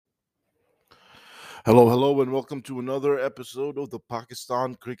Hello, hello, and welcome to another episode of the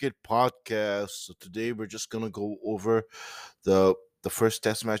Pakistan Cricket Podcast. So today we're just gonna go over the first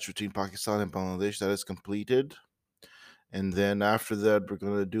Test match between Pakistan and Bangladesh that is completed, and then after that we're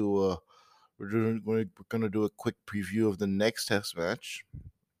gonna do a quick preview of the next Test match,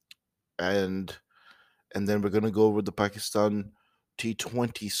 and and then we're gonna go over the Pakistan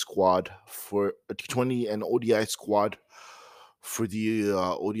T20 squad for a T20 and ODI squad for the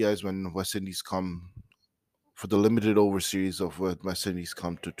ODIs when West Indies come for the limited over series of what West Indies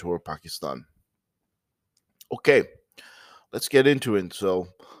come to tour Pakistan. Okay, let's get into it. So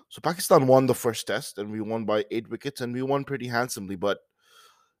Pakistan won the first test, and we won by 8 wickets, and we won pretty handsomely. But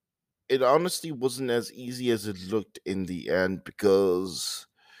it honestly wasn't as easy as it looked in the end because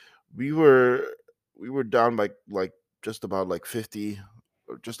we were we were down by like just about like 50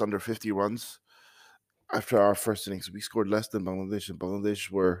 or just under 50 runs after our first innings. We scored less than Bangladesh, and Bangladesh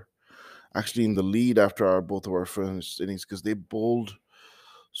were actually in the lead after our both of our first innings because they bowled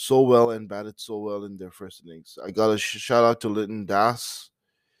so well and batted so well in their first innings. I got a shout out to Lytton Das.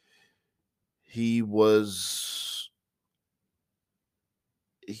 He was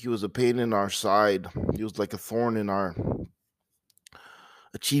he was a pain in our side. He was like a thorn in our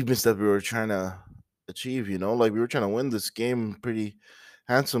achievements that we were trying to achieve. Like we were trying to win this game pretty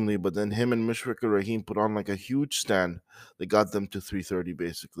handsomely, but then him and Mishfiqur Rahim put on like a huge stand. They got them to 330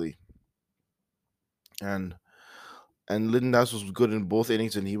 basically, and Lytton Das was good in both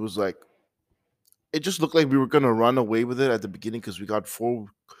innings, and he was like it just looked like we were gonna run away with it at the beginning because we got four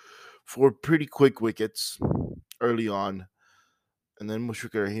pretty quick wickets early on, and then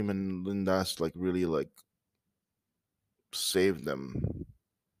Mushfiq Rahim and Lindas like really like saved them.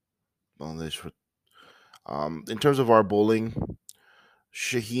 Bangladesh. In terms of our bowling,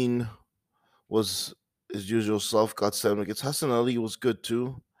 Shaheen was his usual self, got 7 wickets. Hassan Ali was good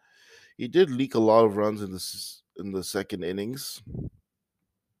too. He did leak a lot of runs in the second innings,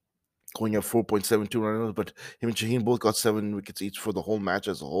 going at 4.72 runs, but him and Shaheen both got 7 wickets each for the whole match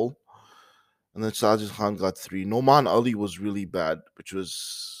as a whole. And then Sajid Khan got 3. Noman Ali was really bad, which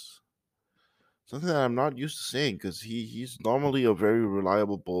was something that I'm not used to saying because he's normally a very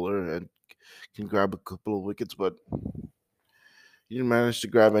reliable bowler and can grab a couple of wickets, but he didn't manage to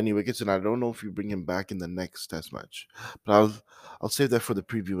grab any wickets, and I don't know if you bring him back in the next Test match. But I'll save that for the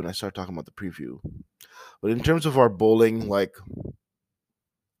preview when I start talking about the preview. But in terms of our bowling, like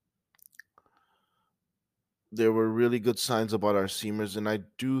there were really good signs about our seamers, and I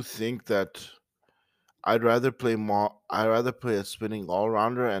do think that I'd rather play a spinning all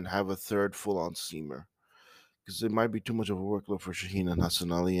rounder and have a third full on seamer because it might be too much of a workload for Shaheen and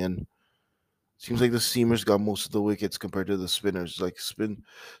Hassan Ali. And seems like the seamers got most of the wickets compared to the spinners. Like seam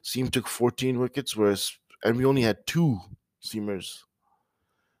took 14 wickets, and we only had two seamers.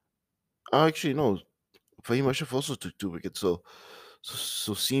 Actually, no, Fahim Ashraf also took 2 wickets. So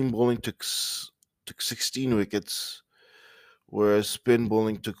seam bowling took 16 wickets, whereas spin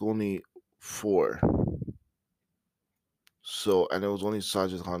bowling took only 4. So and it was only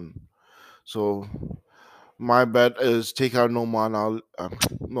Sajid Khan. So my bet is take out Noman.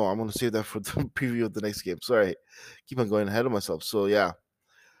 No, I'm gonna save that for the preview of the next game. Sorry, keep on going ahead of myself. So yeah,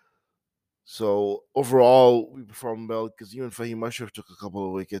 so overall we performed well because even Fahim Ashraf took a couple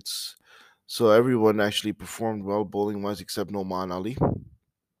of wickets. So everyone actually performed well bowling wise except Noman Ali,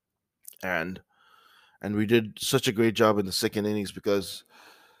 and we did such a great job in the second innings because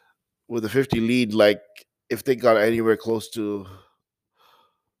with a 50 lead, like if they got anywhere close to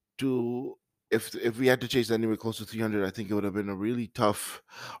if we had to chase anywhere close to 300, I think it would have been a really tough,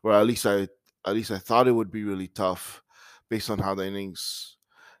 or at least I thought it would be really tough, based on how the innings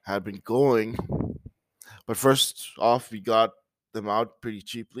had been going. But first off, we got them out pretty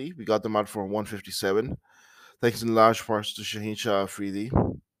cheaply. We got them out for 157, thanks in large parts to Shaheen Shah Afridi,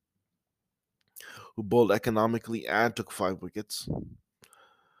 who bowled economically and took 5 wickets. And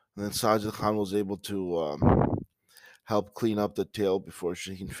then Sajid Khan was able to help clean up the tail before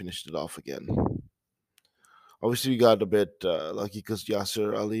Shaheen finished it off again. Obviously, we got a bit lucky because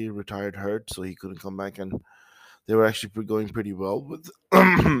Yasser Ali retired hurt, so he couldn't come back, and they were actually going pretty well with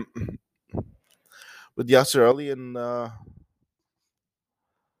with Yasser Ali and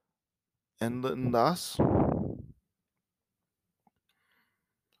us.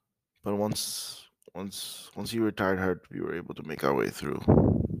 But once he retired hurt, we were able to make our way through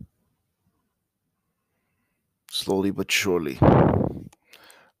slowly but surely.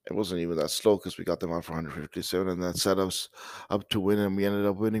 It wasn't even that slow because we got them out for 157, and that set us up to win, and we ended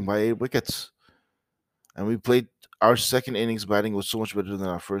up winning by 8 wickets. And we played our second innings batting was so much better than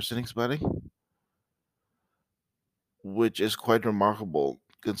our first innings batting, which is quite remarkable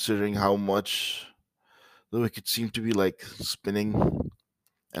considering how much The wicket seemed to be like spinning,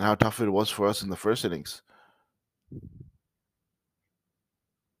 and how tough it was for us in the first innings.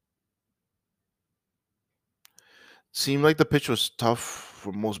 Seemed like the pitch was tough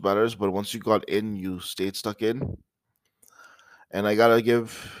for most batters, but once you got in, you stayed stuck in. And I gotta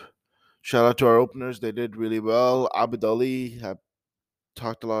give shout out to our openers; they did really well. Abid Ali had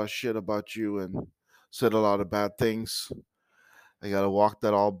talked a lot of shit about you and said a lot of bad things. I gotta walk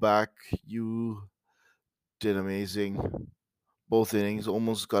that all back. You did amazing. Both innings,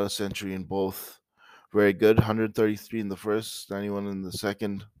 almost got a century in both. Very good. 133 in the first, 91 in the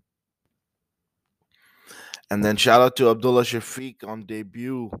second. And then shout out to Abdullah Shafiq on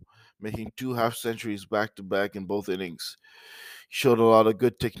debut, making two half centuries back to back in both innings. He showed a lot of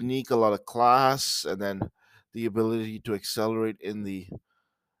good technique, a lot of class, and then the ability to accelerate in the.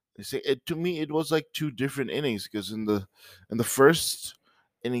 They say it to me. It was like two different innings because in the first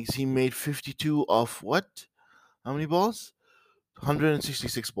innings he made 52 off what? How many balls?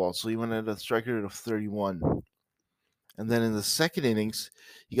 166 balls. So he went at a strike rate of 31. And then in the second innings,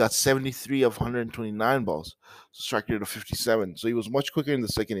 he got 73 of 129 balls, so strike rate of 57. So he was much quicker in the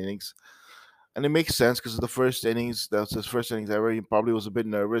second innings. And it makes sense because the first innings, that was his first innings ever. He probably was a bit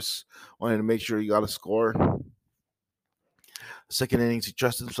nervous, wanted to make sure he got a score. Second innings, he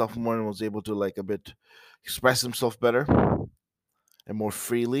trusted himself more and was able to like a bit express himself better and more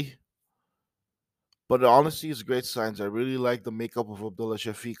freely. But honestly, it's great signs. I really like the makeup of Abdullah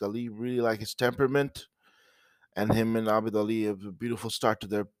Shafiq Ali. Really like his temperament, and him and Abid Ali have a beautiful start to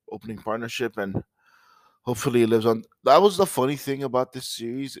their opening partnership, and hopefully it lives on. That was the funny thing about this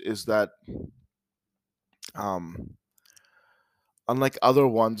series is that um unlike other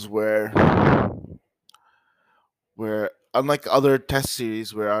ones where unlike other test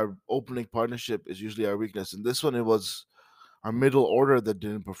series where our opening partnership is usually our weakness, in this one it was our middle order that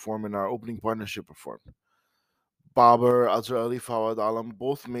didn't perform and our opening partnership performed. Babar, Azhar Ali, Fawad Alam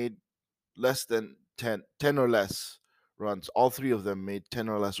both made less than 10 or less runs. All three of them made 10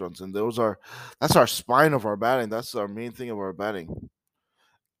 or less runs. And that's our spine of our batting. That's our main thing of our batting.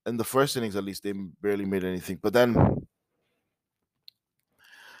 In the first innings, at least, they barely made anything. But then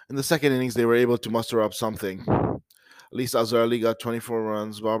in the second innings, they were able to muster up something. At least Azhar Ali got 24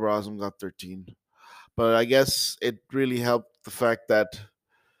 runs, Babar Azam got 13. But I guess it really helped the fact that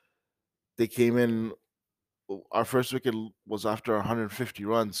they came in. Our first wicket was after 150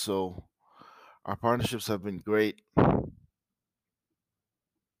 runs, so our partnerships have been great.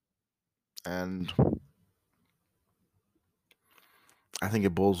 And I think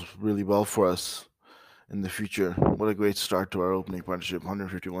it bowls really well for us in the future. What a great start to our opening partnership,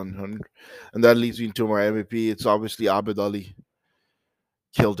 151, 100. And that leads me into my MVP. It's obviously Abid Ali.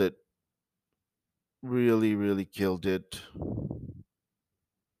 Killed it. Really, really killed it.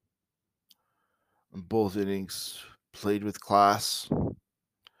 In both innings, played with class.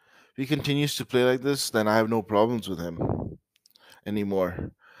 If he continues to play like this, then I have no problems with him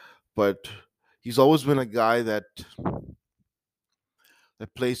anymore. But he's always been a guy that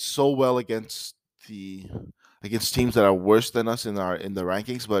plays so well the against teams that are worse than us in the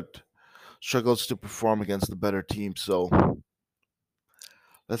rankings, but struggles to perform against the better teams. So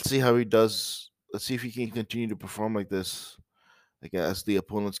let's see how he does. Let's see if he can continue to perform like this, like as the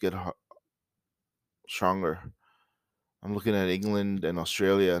opponents get stronger. I'm looking at England and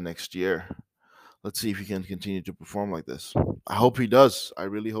Australia next year. Let's see if he can continue to perform like this. I hope he does. I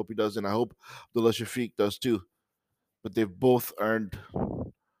really hope he does, and I hope Abdullah Shafiq does too. But they've both earned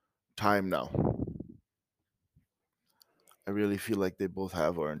time now. I really feel like they both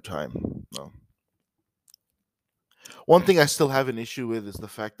have earned time. No. One thing I still have an issue with is the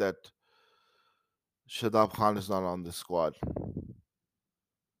fact that Shadab Khan is not on the squad.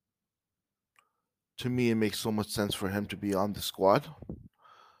 To me, it makes so much sense for him to be on the squad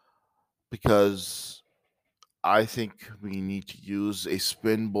because I think we need to use a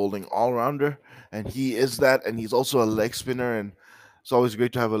spin bowling all rounder, and he is that, and he's also a leg spinner, and it's always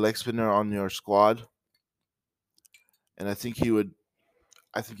great to have a leg spinner on your squad. And I think he would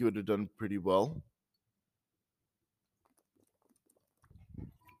have done pretty well.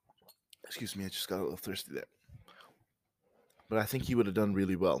 Excuse me, I just got a little thirsty there, but I think he would have done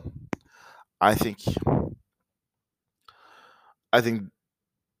really well. I think I think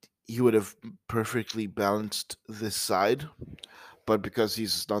he would have perfectly balanced this side, but because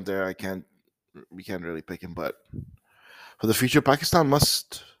he's not there, we can't really pick him. But for the future, Pakistan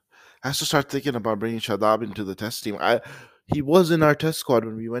must has to start thinking about bringing Shadab into the test team. He was in our test squad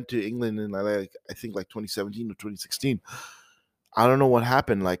when we went to England in I think like 2017 or 2016. I don't know what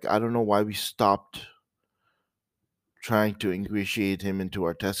happened. Like I don't know why we stopped trying to ingratiate him into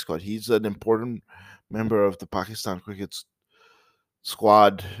our test squad. He's an important member of the Pakistan cricket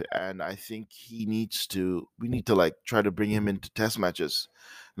squad, and I think he needs to. We need to like try to bring him into test matches.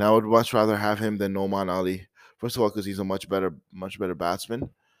 And I would much rather have him than Noman Ali. First of all, because he's a much better batsman,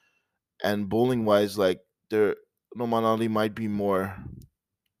 and bowling wise, like there, Noman Ali might be more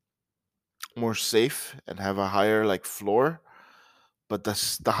safe and have a higher like floor, but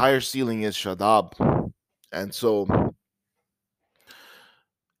the higher ceiling is Shadab, and so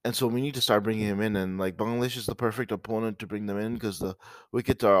we need to start bringing him in, and like Bangladesh is the perfect opponent to bring them in because the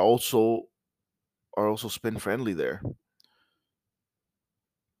wickets are also spin friendly there,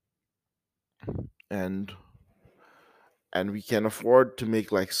 and we can afford to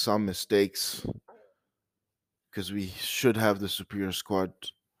make like some mistakes because we should have the superior squad.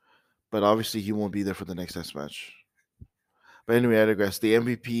 But obviously, he won't be there for the next test match. But anyway, I digress. The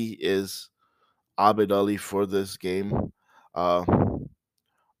MVP is Abid Ali for this game. Uh,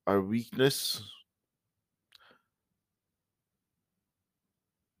 our weakness,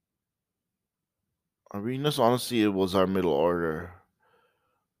 honestly, it was our middle order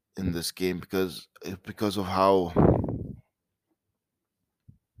in this game because of how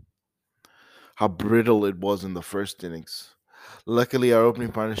brittle it was in the first innings. Luckily, our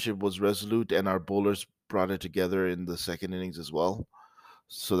opening partnership was resolute, and our bowlers brought it together in the second innings as well,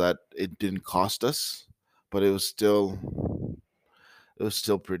 so that it didn't cost us. But it was still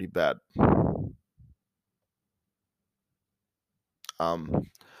pretty bad. Um,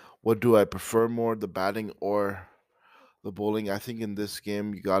 what do I prefer more, the batting or the bowling? I think in this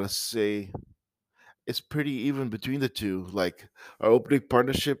game you gotta say it's pretty even between the two. Like our opening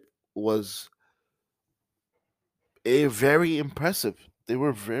partnership was very impressive. They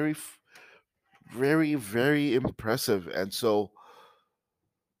were very, very impressive, and so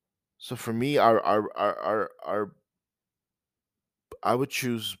for me, our I would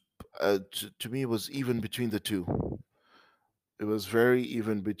choose. To me, it was even between the two. It was very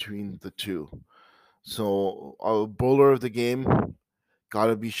even between the two. So our bowler of the game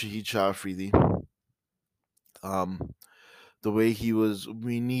gotta be Shahid Shah Afridi. Um, the way he was,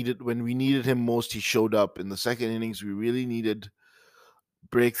 when we needed him most, he showed up. In the second innings, we really needed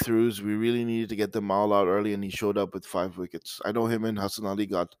breakthroughs. We really needed to get them all out early, and he showed up with 5 wickets. I know him and Hassan Ali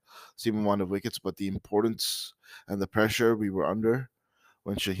got same amount of wickets, but the importance and the pressure we were under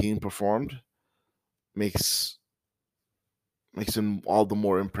when Shaheen performed makes makes him all the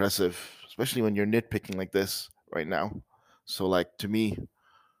more impressive, especially when you're nitpicking like this right now. So, like to me,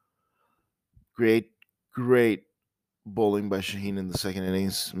 great, great bowling by Shaheen in the second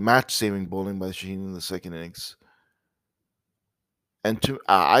innings, match-saving bowling by Shaheen in the second innings. And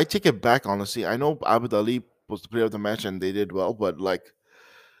I take it back honestly. I know Abid Ali was the player of the match and they did well, but like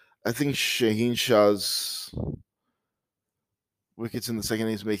I think Shaheen Shah's wickets in the second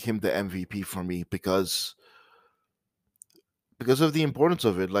innings make him the MVP for me because of the importance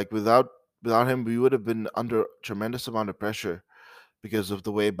of it. Like without him, we would have been under tremendous amount of pressure because of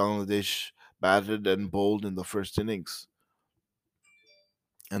the way Bangladesh batted and bowled in the first innings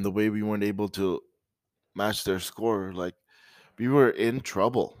and the way we weren't able to match their score. Like we were in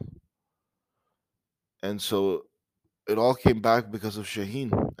trouble, and so it all came back because of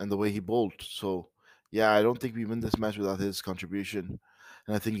Shaheen and the way he bowled. So yeah, I don't think we win this match without his contribution,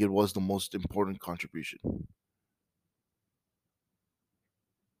 and I think it was the most important contribution.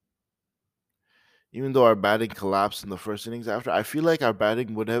 Even though our batting collapsed in the first innings after, I feel like our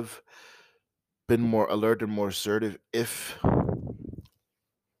batting would have been more alert and more assertive if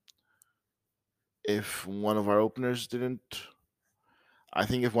one of our openers didn't. I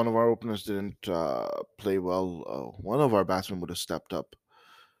think if one of our openers didn't play well, one of our batsmen would have stepped up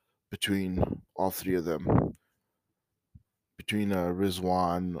between all three of them, between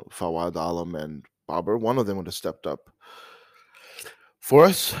Rizwan, Fawad Alam, and Babar. One of them would have stepped up for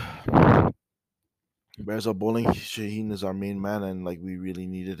us. Whereas our bowling, Shaheen is our main man, and like we really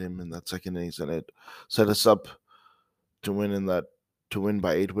needed him in that second innings, and it set us up to win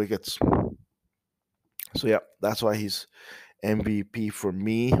by 8 wickets. So yeah, that's why he's MVP for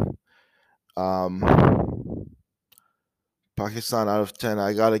me. Um, Pakistan out of 10,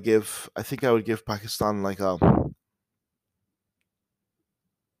 I gotta give. I think I would give Pakistan like a.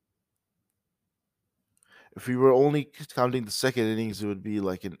 If we were only counting the second innings, it would be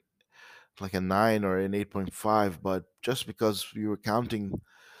like a 9 or an 8.5. But just because we were counting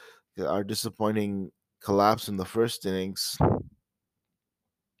our disappointing collapse in the first innings,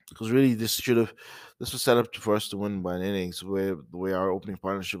 because really this was set up for us to win by an innings the way our opening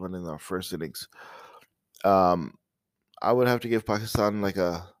partnership went in our first innings. Um, I would have to give Pakistan like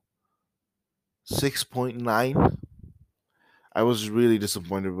a 6.9. I was really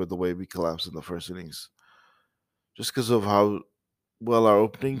disappointed with the way we collapsed in the first innings, just because of how well our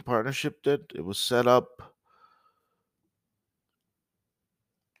opening partnership did. It was set up.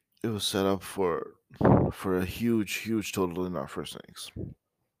 It was set up for a huge, huge total in our first innings,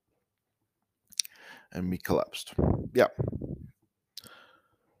 and we collapsed. Yeah.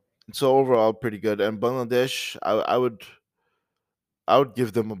 So overall, pretty good. And Bangladesh, I would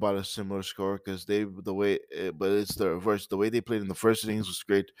give them about a similar score because they the way, but it's the reverse. The way they played in the first innings was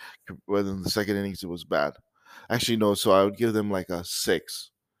great, whether in the second innings it was bad. Actually, no. So I would give them like a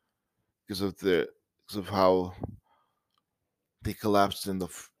 6 because of the because of how they collapsed in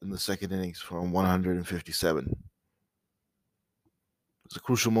the second innings from 157. It's a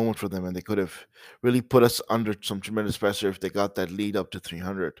crucial moment for them, and they could have really put us under some tremendous pressure if they got that lead up to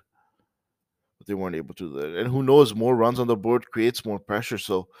 300. But they weren't able to do that. And who knows, more runs on the board creates more pressure.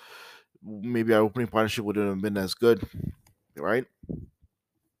 So maybe our opening partnership wouldn't have been as good, right?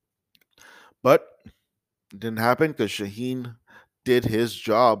 But it didn't happen because Shaheen did his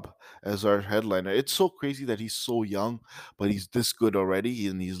job as our headliner. It's so crazy that he's so young, but he's this good already,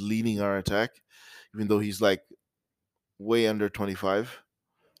 and he's leading our attack, even though he's like way under 25.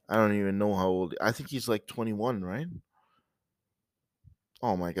 I don't even know how old. I think he's like 21, right?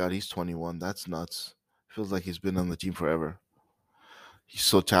 Oh my god, he's 21. That's nuts. Feels like he's been on the team forever. He's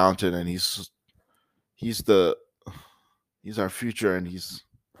so talented, and he's the he's our future, and he's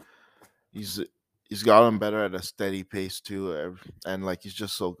he's gotten better at a steady pace too, and like he's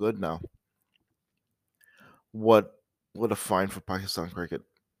just so good now. What what a find for Pakistan cricket.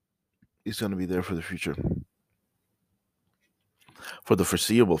 He's going to be there for the future, for the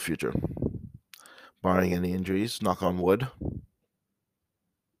foreseeable future, barring any injuries. Knock on wood.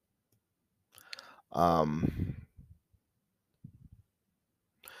 Um,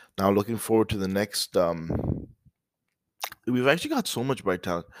 Now looking forward to the next. We've actually got so much bright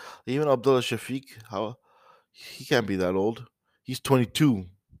talent. Even Abdullah Shafiq, how he can't be that old. He's 22.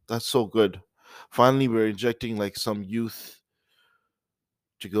 That's so good. Finally, we're injecting like some youth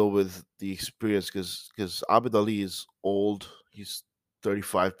to go with the experience because Abid Ali is old. He's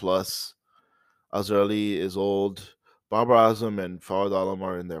 35 plus. Azhar Ali is old. Babar Azam and Fawad Alam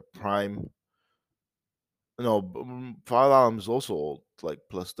are in their prime. No, Fawad Alam is also old, like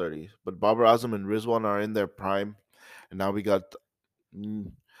plus 30. But Babar Azam and Rizwan are in their prime. And now we got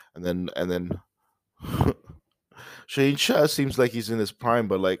mm, and then Shaheen Shah seems like he's in his prime,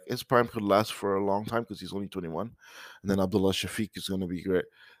 but like his prime could last for a long time because he's only 21. And then Abdullah Shafiq is going to be great.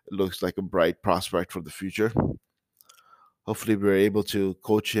 It looks like a bright prospect for the future. Hopefully, we're able to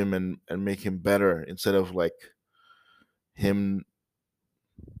coach him and make him better instead of like him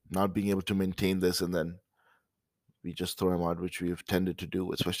not being able to maintain this and then we just throw him out, which we have tended to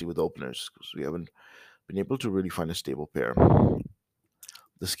do, especially with openers, because we haven't been able to really find a stable pair.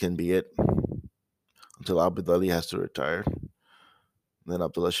 This can be it until Abid Ali has to retire. Then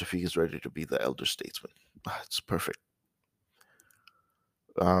Abdullah Shafiq is ready to be the elder statesman. It's perfect.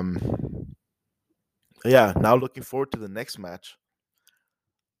 Um, yeah, now looking forward to the next match.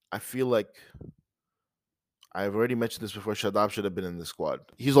 I feel like I've already mentioned this before. Shadab should have been in the squad.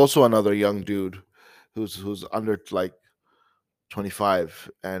 He's also another young dude who's under like 25,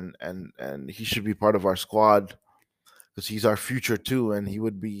 and he should be part of our squad because he's our future too, and he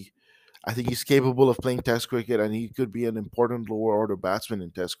would be. I think he's capable of playing Test cricket, and he could be an important lower order batsman in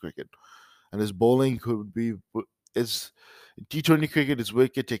Test cricket. And his bowling could be is T20 cricket is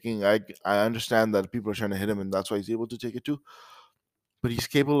wicket taking. I understand that people are trying to hit him, and that's why he's able to take it too. But he's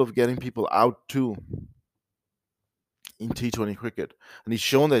capable of getting people out too in T20 cricket, and he's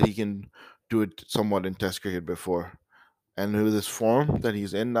shown that he can do it somewhat in Test cricket before. And with his form that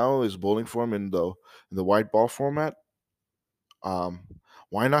he's in now, his bowling form in the white ball format, um,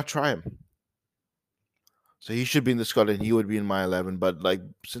 why not try him? So he should be in the squad, and he would be in my 11. But like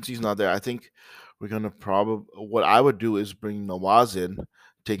since he's not there, I think we're gonna probably. What I would do is bring Nawaz in,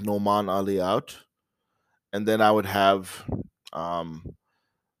 take Noman Ali out, and then I would have, um,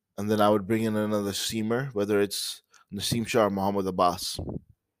 and then I would bring in another seamer, whether it's Naseem Shah or Muhammad Abbas,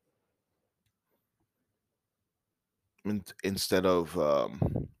 instead of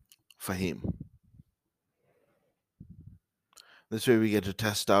Fahim. This way, we get to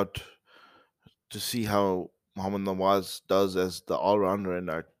test out to see how Muhammad Nawaz does as the all rounder in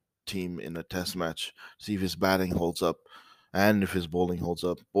our team in a test match. See if his batting holds up and if his bowling holds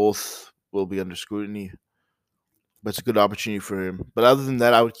up. Both will be under scrutiny, but it's a good opportunity for him. But other than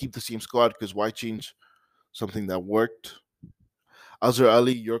that, I would keep the same squad because why change something that worked? Azhar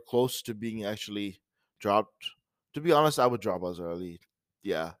Ali, you're close to being actually dropped. To be honest, I would drop Azhar Ali.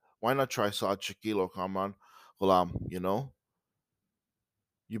 Yeah. Why not try Saad Shakil or Kamran Ghulam, you know?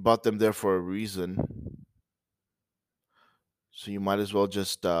 You bought them there for a reason, so you might as well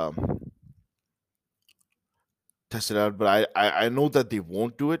just test it out. But I know that they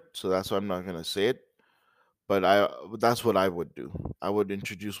won't do it, so that's why I'm not gonna say it. But that's what I would do. I would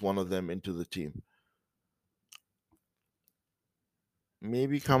introduce one of them into the team.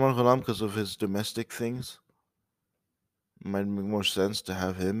 Maybe Kamran Ghulam because of his domestic things. Might make more sense to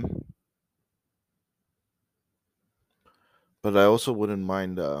have him. But I also wouldn't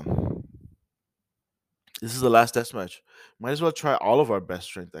mind. This is the last test match. Might as well try all of our best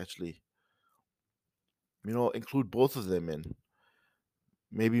strength. Actually, include both of them in.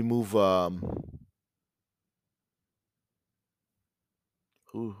 Maybe move.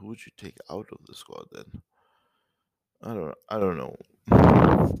 Who would you take out of the squad then? I don't know.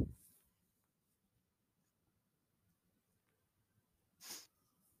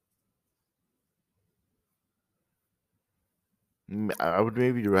 I would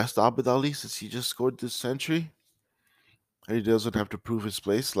maybe rest Abid Ali since he just scored this century. And he doesn't have to prove his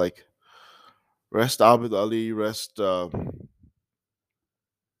place. Like rest Abid Ali, rest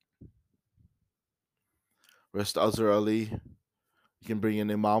Azhar Ali. You can bring in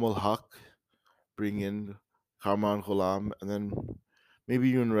Imam Al Haq, bring in Karman Ghulam, and then maybe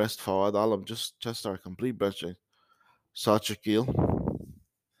even rest Fawad Alam. Just our complete benching. Saad Shakil.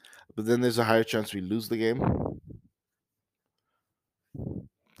 But then there's a higher chance we lose the game.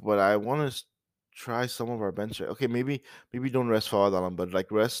 But I want to try some of our bench. Okay, maybe don't rest Fawad Alam, but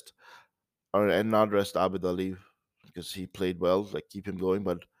like rest and not rest Abid Ali because he played well. Like keep him going,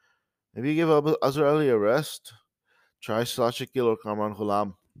 but maybe give Azhar Ali a rest. Try Saad Shakil or Karman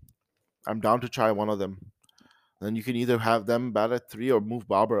Ghulam. I'm down to try one of them. Then you can either have them bat at 3 or move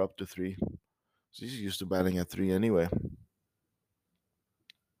Babar up to 3. So he's used to batting at 3 anyway.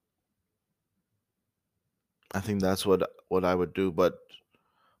 I think that's what I would do. But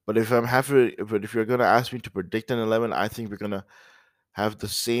if you're gonna ask me to predict an 11, I think we're gonna have the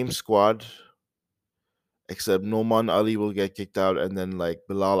same squad, except Noman Ali will get kicked out, and then like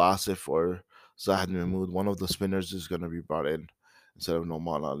Bilal Asif or Zahid Mahmood, one of the spinners is gonna be brought in instead of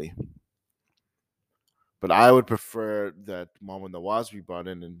Noman Ali. But I would prefer that Mohammad Nawaz be brought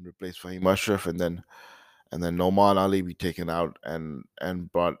in and replace Fahim Ashraf, and then Noman Ali be taken out and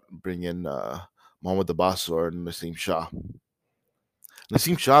bring in Mohammad Abbas or Naseem Shah.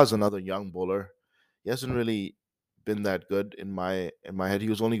 Naseem Shah is another young bowler. He hasn't really been that good in my head. He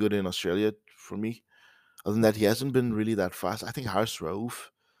was only good in Australia for me. Other than that, he hasn't been really that fast. I think Haris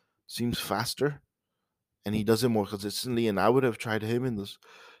Rauf seems faster, and he does it more consistently. And I would have tried him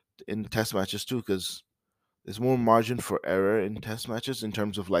in test matches too, because there's more margin for error in test matches in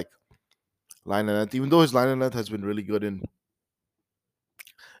terms of like line and length. Even though his line and length has been really good in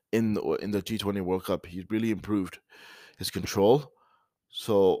the T20 World Cup, he's really improved his control.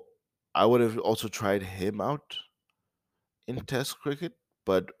 So I would have also tried him out in Test cricket,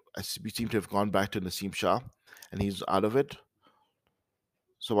 but we seem to have gone back to Naseem Shah, and he's out of it.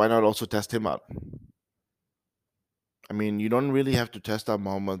 So why not also test him out? I mean, you don't really have to test out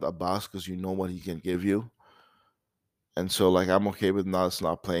Mohammad Abbas because you know what he can give you, and so like I'm okay with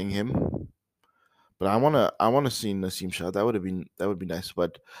not playing him. But I wanna see Naseem Shah. That would be nice.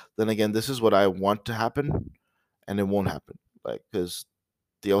 But then again, this is what I want to happen, and it won't happen. Like because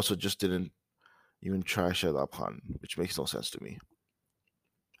they also just didn't even try Shadab Khan, which makes no sense to me.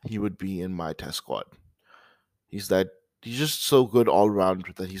 He would be in my test squad. He's that he's just so good all round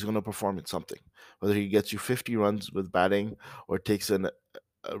that he's gonna perform in something. Whether he gets you 50 runs with batting or takes a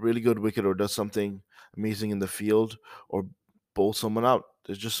really good wicket or does something amazing in the field or bowls someone out.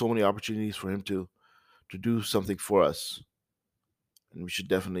 There's just so many opportunities for him to do something for us. And we should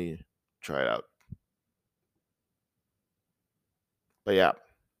definitely try it out. But yeah.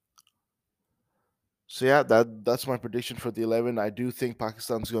 So yeah, that's my prediction for the 11. I do think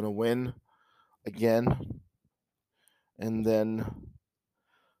Pakistan's gonna win again. And then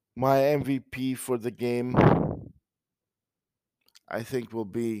my MVP for the game, I think will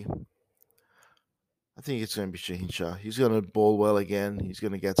be. I think it's going to be Shaheen Shah. He's going to bowl well again. He's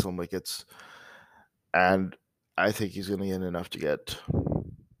going to get some wickets, and I think he's going to get enough to get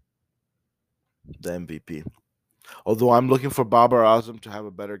the MVP. Although I'm looking for Babar Azam to have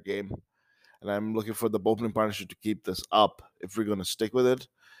a better game, and I'm looking for the opening partnership to keep this up. If we're going to stick with it,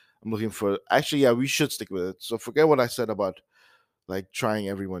 I'm looking for. Actually, yeah, we should stick with it. So forget what I said about like trying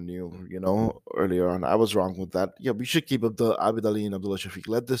everyone new, earlier on. I was wrong with that. Yeah, we should keep up the Abid Ali and Abdullah Shafiq.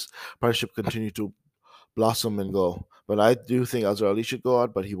 Let this partnership continue to blossom and go. But I do think Azhar Ali should go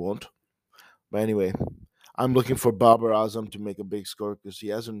out, but he won't. But anyway, I'm looking for Babar Azam to make a big score because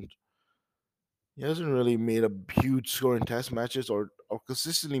He hasn't really made a huge score in test matches or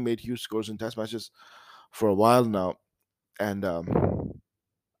consistently made huge scores in test matches for a while now. And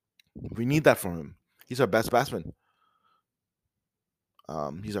we need that from him. He's our best batsman.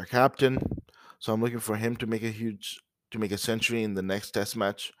 He's our captain. So I'm looking for him to make a century in the next test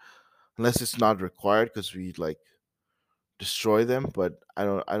match, unless it's not required because we like destroy them. But I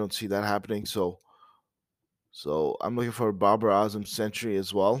don't see that happening. So I'm looking for Babar Azam's century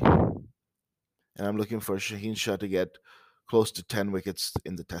as well, and I'm looking for Shaheen Shah to get close to 10 wickets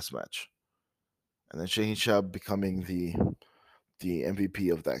in the test match, and then Shaheen Shah becoming the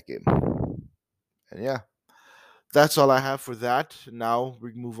MVP of that game. And yeah, that's all I have for that. Now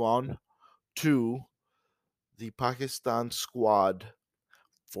we move on to the Pakistan squad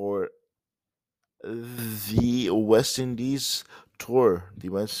for the West Indies tour, the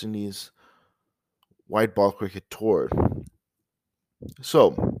West Indies white ball cricket tour.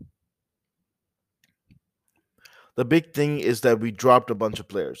 So the big thing is that we dropped a bunch of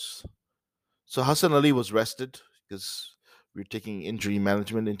players. So Hassan Ali was rested because we're taking injury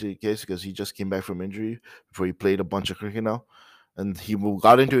management into the case because he just came back from injury before he played a bunch of cricket now. And he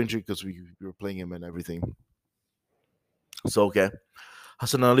got into injury because we were playing him and everything. So, okay.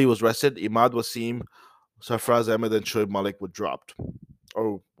 Hassan Ali was rested. Imad Wasim, Sarfraz Ahmed, and Shoaib Malik were dropped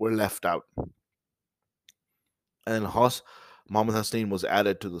or were left out. And Mohammad Hasnain was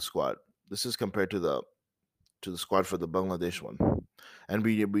added to the squad. This is compared to the squad for the Bangladesh one. And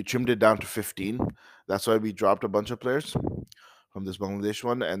we trimmed it down to 15. That's why we dropped a bunch of players from this Bangladesh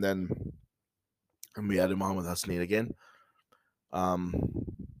one, and we added Mohammad Hasnain again. Um,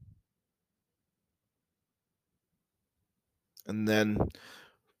 and then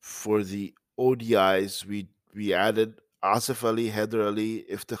for the ODIs, we added Asif Ali, Heather Ali,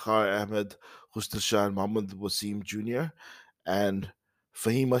 Iftikhar Ahmed, Husn Shah, and Mohammad Wasim Jr. and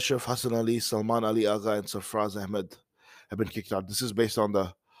Fahim Ashraf, Hassan Ali, Salman Ali Agha, and Sarfraz Ahmed have been kicked out. This is based on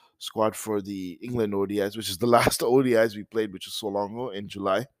the squad for the England ODIs, which is the last ODIs we played, which was so long ago in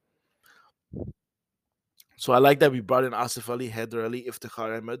July. So I like that we brought in Asif Ali, Heather Ali,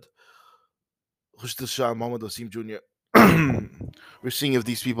 Iftikhar Ahmed, Husn Shah, Mohammad Wasim Jr. We're seeing if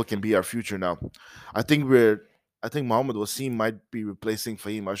these people can be our future now. I think we're I think Mohammad Wasim might be replacing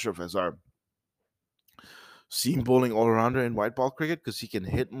Fahim Ashraf as our seam bowling all rounder in white ball cricket because he can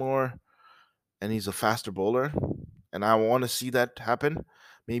hit more and he's a faster bowler. And I want to see that happen.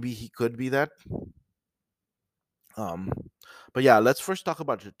 Maybe he could be that. Um, but yeah, let's first talk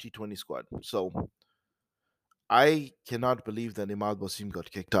about the T20 squad. So I cannot believe that Imad Wasim got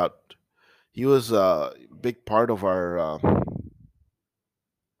kicked out. He was a big part of our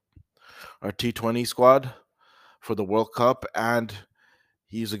T20 squad for the World Cup, and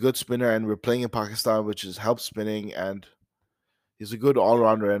he's a good spinner. And we're playing in Pakistan, which is help spinning, and he's a good all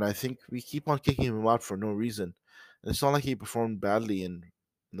rounder. And I think we keep on kicking him out for no reason. And it's not like he performed badly in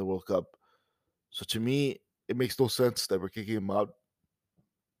the World Cup. So to me, it makes no sense that we're kicking him out.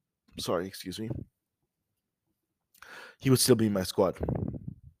 Sorry, excuse me. He would still be in my squad.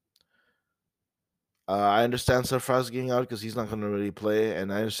 I understand Sarfraz getting out because he's not going to really play,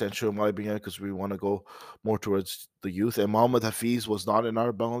 and I understand Shoaib being out because we want to go more towards the youth. And Mohammad Hafiz was not in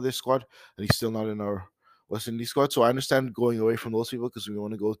our Bangladesh squad, and he's still not in our West Indies squad. So I understand going away from those people because we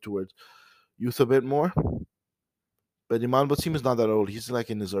want to go towards youth a bit more. But Iman Basim is not that old. He's like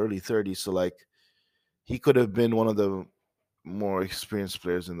in his early 30s, so like he could have been one of the more experienced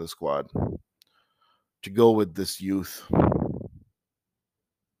players in the squad to go with this youth.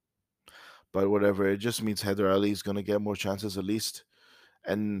 But whatever, it just means Heather Ali is going to get more chances at least.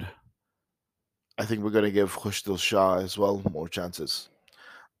 And I think we're going to give Khushtil Shah as well more chances.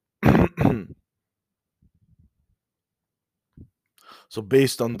 So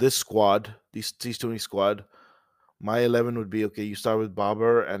based on this squad, these T20 squad, my 11 would be okay. You start with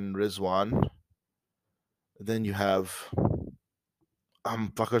Babar and Rizwan. Then you have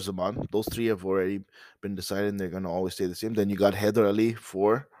Fakhr Zaman. Those three have already been decided and they're going to always stay the same. Then you got Heather Ali,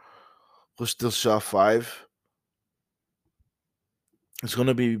 4. Khushtil Shah, 5. It's going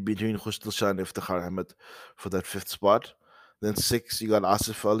to be between Khushtil Shah and Iftikhar Ahmed for that 5th spot. Then 6, you got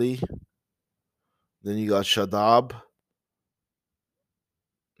Asif Ali. Then you got Shadab,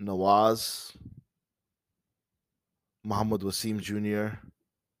 Nawaz, Muhammad Wasim Jr.,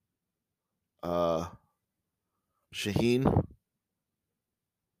 uh, Shaheen,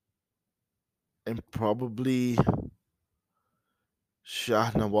 and probably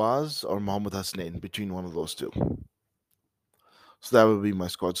Shah Nawaz or Muhammad Hasnain, between one of those two. So that would be my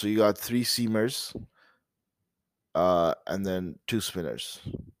squad. So you got 3 seamers, and then 2 spinners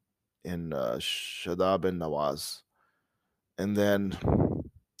in Shadab and Nawaz, and then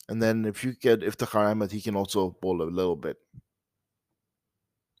And then if you get Iftikhar Ahmed, he can also bowl a little bit.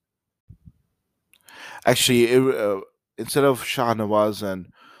 Actually, instead of Shah Nawaz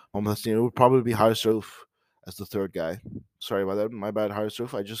and Mohammad Hassan, it would probably be Haris Rauf as the third guy. Sorry about that. My bad, Haris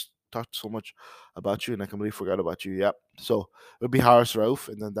Rauf. I just talked so much about you and I completely forgot about you. Yep. So it would be Haris Rauf,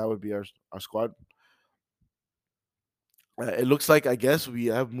 and then that would be our squad. It looks like, I guess, we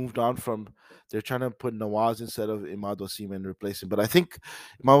have moved on from. They're trying to put Nawaz instead of Imad Wasim and replace him. But I think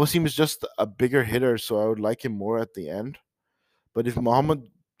Imad Wasim is just a bigger hitter, so I would like him more at the end. But if Muhammad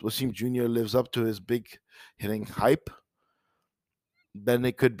Wasim Jr. lives up to his big hitting hype, then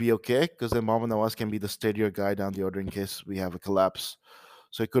it could be okay because then Mohammad Nawaz can be the steadier guy down the order in case we have a collapse.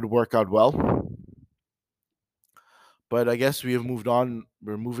 So it could work out well. But I guess we have moved on.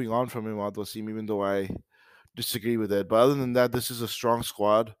 We're moving on from Imad Wasim, even though I disagree with it. But other than that, this is a strong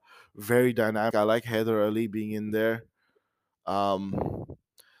squad, very dynamic. I like Heather Ali being in there. Um,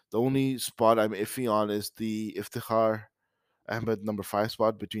 the only spot I'm iffy on is the Iftikhar Ahmed number 5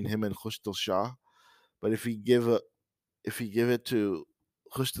 spot between him and Khushtil Shah. But if we give it to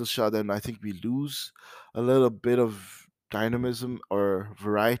Khushtil Shah, then I think we lose a little bit of dynamism or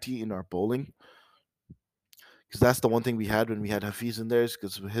variety in our bowling. Because that's the one thing we had when we had Hafiz in there, is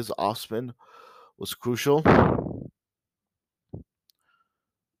because his off spin was crucial.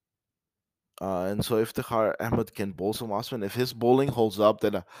 And so if Iftikhar Ahmed can bowl some off spin, if his bowling holds up,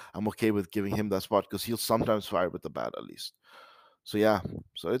 then I'm okay with giving him that spot because he'll sometimes fire with the bat at least. So yeah,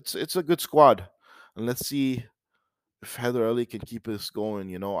 so it's a good squad, and let's see if Heather Ali can keep this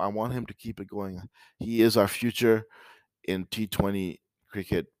going. I want him to keep it going. He is our future in T20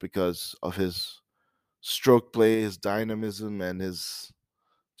 cricket because of his stroke play, his dynamism, and his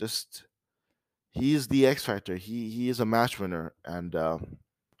just he is the X factor. He is a match winner, and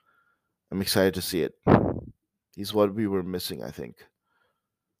I'm excited to see it. He's what we were missing, I think.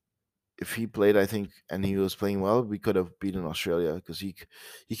 If he played, I think, and he was playing well, we could have beaten Australia because he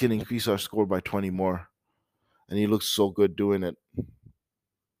can increase our score by 20 more, and he looks so good doing it.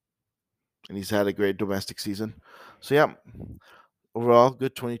 And he's had a great domestic season. So yeah, overall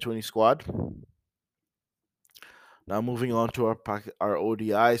good 2020 squad. Now moving on to our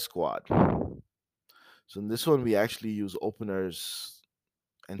ODI squad. So in this one, we actually use openers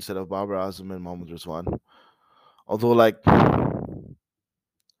instead of Babar Azam and Mohammad Rizwan. Although, like,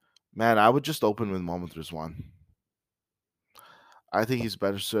 man, I would just open with Mohammad Rizwan. I think he's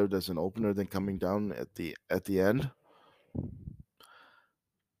better served as an opener than coming down at the end.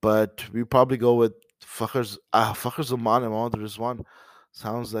 But we probably go with Fakhr Zaman and Mohammad Rizwan.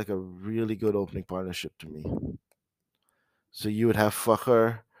 Sounds like a really good opening partnership to me. So you would have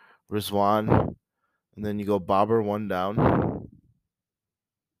Fakhr, Rizwan, and then you go Babar one down,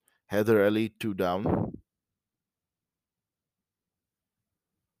 Heather Ali two down,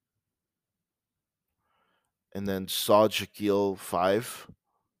 and then Saad Shakil 5,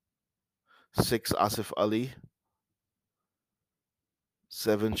 6 Asif Ali,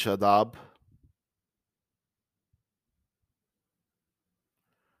 7 Shadab,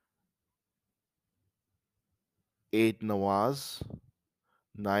 8 Nawaz,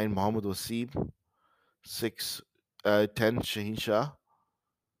 9 Muhammad Wasim, 10 Shaheen Shah,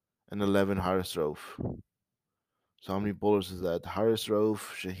 and 11 Haris Rauf. So how many bowlers is that? Haris Rauf,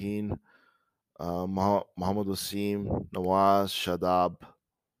 Shaheen, Muhammad Wasim, Nawaz, Shadab,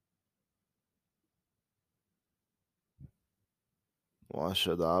 Nawaz,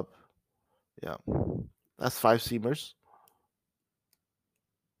 Shadab. Yeah, that's 5 seamers.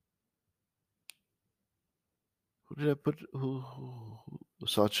 Who did I put? Who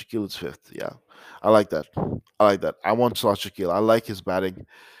Saad Shakil is fifth. Yeah, I like that. I like that. I want Saad Shakil. I like his batting.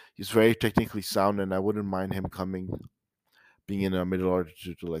 He's very technically sound, and I wouldn't mind him being in a middle order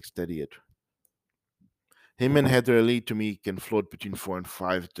to like steady it. Him and Heather Ali to me can float between 4 and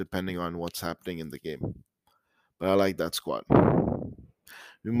 5 depending on what's happening in the game. But I like that squad.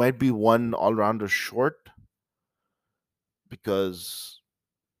 We might be one all rounder short because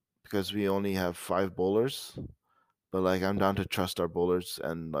we only have 5 bowlers. But like I'm down to trust our bowlers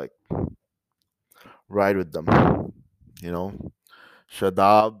and like ride with them. You know,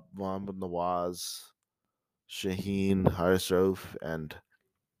 Shadab, Mohammad Nawaz, Shaheen, Haris Rauf, and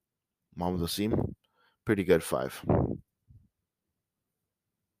Mohammad Wasim. Pretty good 5. And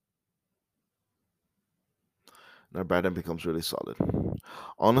our batting becomes really solid.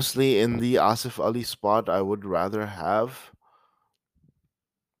 Honestly, in the Asif Ali spot, I would rather have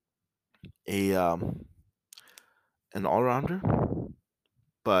a an all rounder,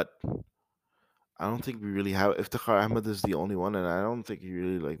 but I don't think we really have. Iftikhar Ahmed is the only one, and I don't think he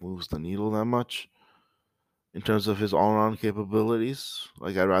really like moves the needle that much. in terms of his all-around capabilities.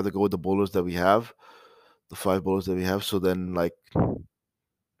 Like I'd rather go with the bowlers that we have, the five bowlers that we have. So then, like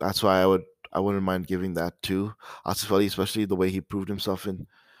that's why I wouldn't mind giving that to Asif Ali, especially the way he proved himself in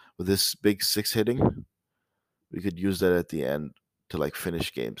with this big six hitting. We could use that at the end to like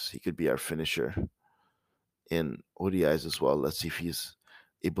finish games. He could be our finisher in ODIs as well. Let's see if he's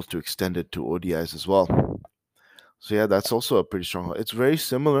able to extend it to ODIs as well. So yeah, that's also a pretty strong. It's very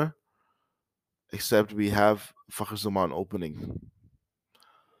similar, except we have Fakhar Zaman opening.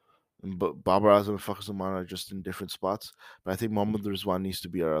 But Babar Azam and Fakhar Zaman are just in different spots. But I think Mohammad Rizwan needs to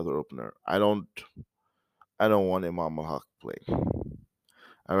be our other opener. I don't want Imam Al Haq playing.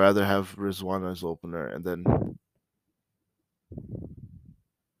 I'd rather have Rizwan as opener and then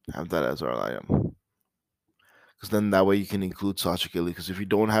have that as our lineup. Because then that way you can include Sachikil. Because if you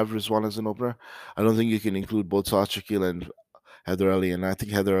don't have Rizwan as an opener, I don't think you can include both Sachikil and Heather Ali. And I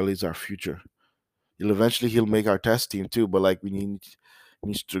think Heather Ali is our future. He'll make our test team too, but like we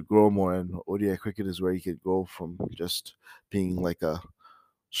needs to grow more. And ODI cricket is where he could go from just being like a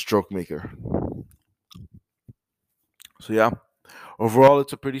stroke maker. So yeah, overall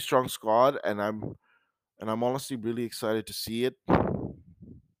it's a pretty strong squad, and I'm honestly really excited to see it.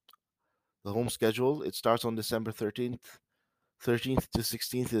 The home schedule, it starts on December 13th. 13th to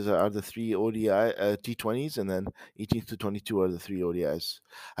 16th are the three ODI T20s, and then 18th to 22 are the three ODIs.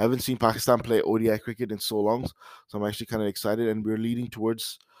 I haven't seen Pakistan play ODI cricket in so long, so I'm actually kind of excited. And we're leading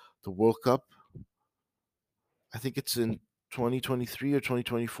towards the World Cup. I think it's in 2023 or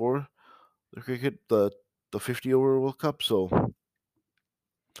 2024. The cricket, the 50 over World Cup. So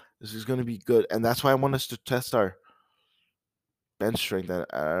this is going to be good, and that's why I want us to test our bench strength and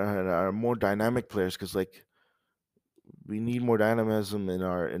our more dynamic players, because like we need more dynamism in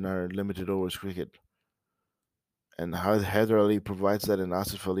our limited overs cricket. And how Heather Ali provides that and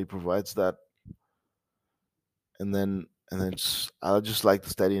Asif Ali provides that, and then I just like the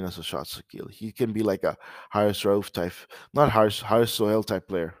steadiness of Shot Sakil. He can be like a Haris Rauf type, not Haris Sohail type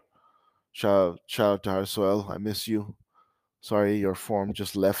player. Shout out to Haris Sohail. I miss you. Sorry, your form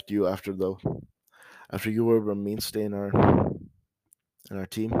just left you after you were a mainstay in our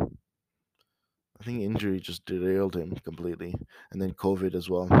team. I think injury just derailed him completely, and then COVID as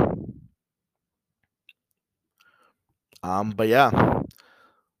well. But yeah,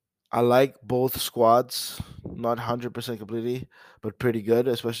 I like both squads. Not 100% completely, but pretty good,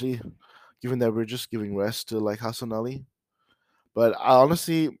 especially given that we're just giving rest to like Hassan Ali. But I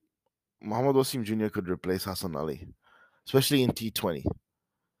honestly, Muhammad Wasim Jr. could replace Hassan Ali, especially in T20.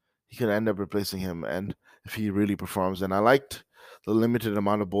 He could end up replacing him, and if he really performs. And I liked the limited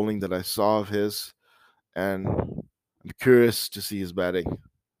amount of bowling that I saw of his, and I'm curious to see his batting.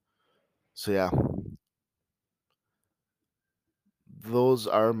 So yeah, those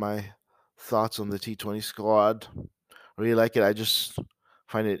are my thoughts on the T20 squad. I really like it. I just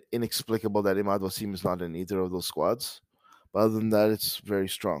find it inexplicable that Imad Wasim is not in either of those squads. But other than that, it's very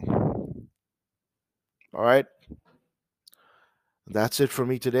strong. All right, that's it for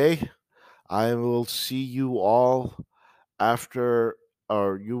me today. I will see you all after,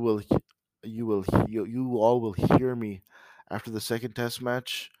 or you all will hear me after the second test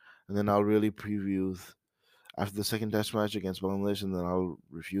match, and then I'll really preview after the second test match against Bangladesh, and then I'll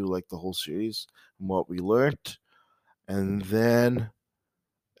review like the whole series and what we learned, and then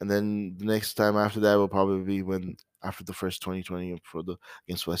the next time after that will probably be when after the first 2020 for the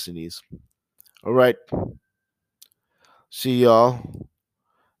against West Indies. All right, see y'all,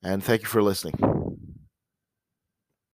 and thank you for listening.